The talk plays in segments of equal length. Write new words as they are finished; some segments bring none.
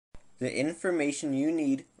The information you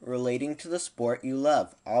need relating to the sport you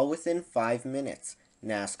love, all within 5 minutes.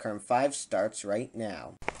 NASCAR in 5 starts right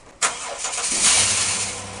now.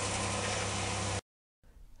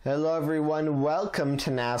 Hello everyone, welcome to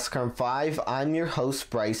NASCAR in 5. I'm your host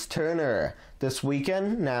Bryce Turner. This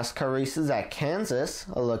weekend, NASCAR races at Kansas.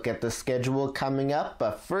 A look at the schedule coming up,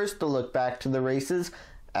 but first a look back to the races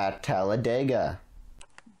at Talladega.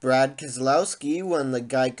 Brad Keselowski won the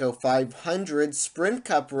Geico 500 Sprint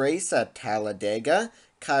Cup race at Talladega.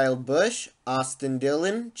 Kyle Busch, Austin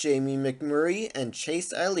Dillon, Jamie McMurray, and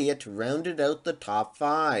Chase Elliott rounded out the top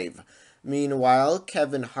 5. Meanwhile,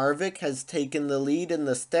 Kevin Harvick has taken the lead in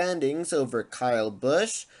the standings over Kyle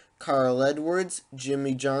Busch, Carl Edwards,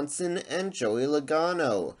 Jimmy Johnson, and Joey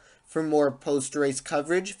Logano. For more post-race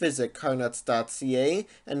coverage, visit carnuts.ca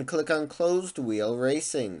and click on Closed Wheel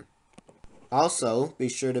Racing. Also, be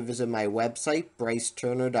sure to visit my website,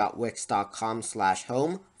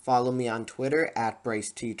 bryceturner.wix.com/home. Follow me on Twitter at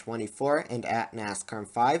BryceT24 and at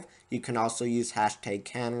NASCAR5. You can also use hashtag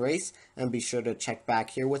CanRace, and be sure to check back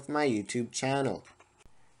here with my YouTube channel.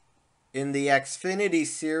 In the Xfinity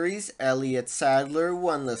Series, Elliott Sadler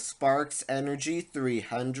won the Sparks Energy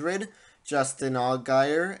 300. Justin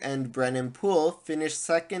Allgaier and Brennan Poole finished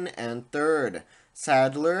second and third.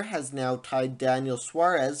 Sadler has now tied Daniel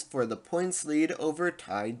Suarez for the points lead over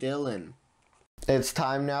Ty Dillon. It's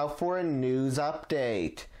time now for a news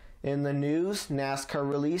update. In the news, NASCAR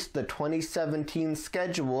released the 2017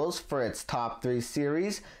 schedules for its top 3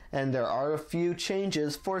 series, and there are a few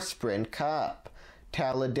changes for Sprint Cup.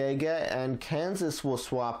 Talladega and Kansas will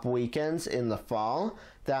swap weekends in the fall.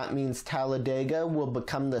 That means Talladega will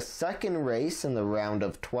become the second race in the round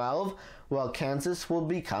of 12, while Kansas will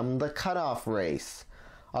become the cutoff race.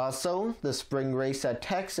 Also, the spring race at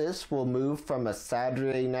Texas will move from a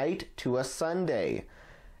Saturday night to a Sunday.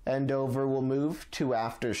 Andover will move to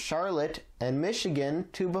after Charlotte, and Michigan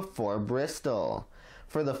to before Bristol.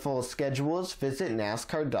 For the full schedules, visit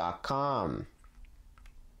NASCAR.com.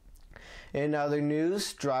 In other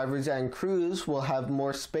news, drivers and crews will have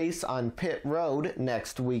more space on pit road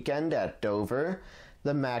next weekend at Dover.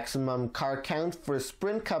 The maximum car count for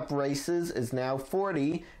Sprint Cup races is now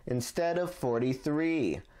 40 instead of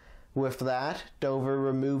 43. With that, Dover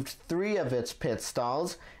removed 3 of its pit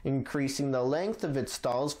stalls, increasing the length of its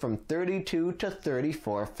stalls from 32 to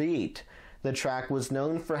 34 feet. The track was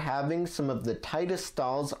known for having some of the tightest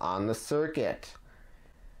stalls on the circuit.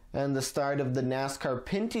 And the start of the NASCAR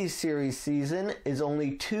Pinty Series season is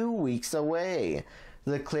only 2 weeks away.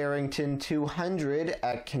 The Clarington 200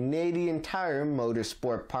 at Canadian Tire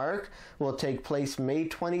Motorsport Park will take place May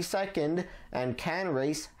 22nd, and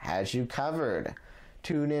CanRace has you covered.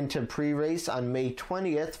 Tune in to pre-race on May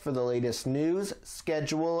 20th for the latest news,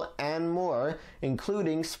 schedule, and more,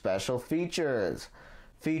 including special features.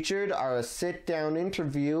 Featured are a sit-down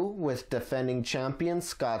interview with defending champion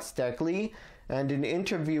Scott Steckley, and an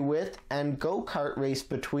interview with and go-kart race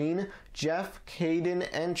between Jeff Caden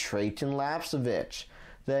and Trayton Lapsovich.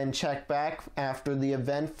 Then check back after the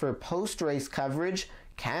event for post-race coverage,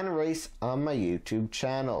 CanRace on my YouTube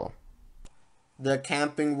channel. The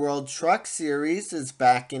Camping World Truck Series is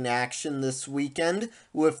back in action this weekend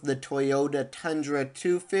with the Toyota Tundra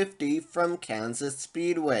 250 from Kansas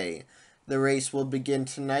Speedway. The race will begin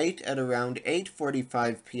tonight at around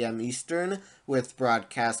 8:45 p.m. Eastern with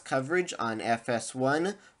broadcast coverage on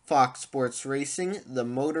FS1, Fox Sports Racing, the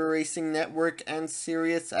Motor Racing Network, and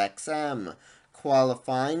SiriusXM.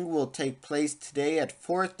 Qualifying will take place today at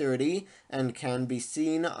 4:30 and can be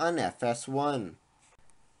seen on FS1.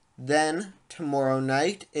 Then, tomorrow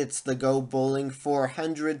night, it's the Go Bowling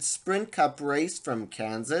 400 Sprint Cup race from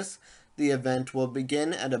Kansas. The event will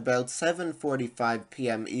begin at about 7:45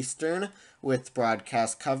 p.m. Eastern with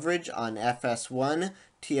broadcast coverage on FS1,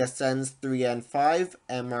 TSN's 3N5,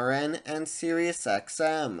 MRN, and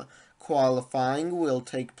SiriusXM. Qualifying will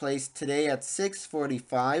take place today at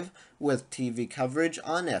 6:45 with TV coverage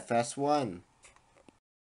on FS1.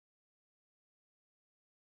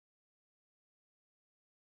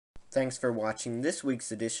 Thanks for watching this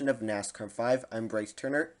week's edition of NASCAR 5. I'm Bryce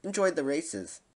Turner. Enjoy the races.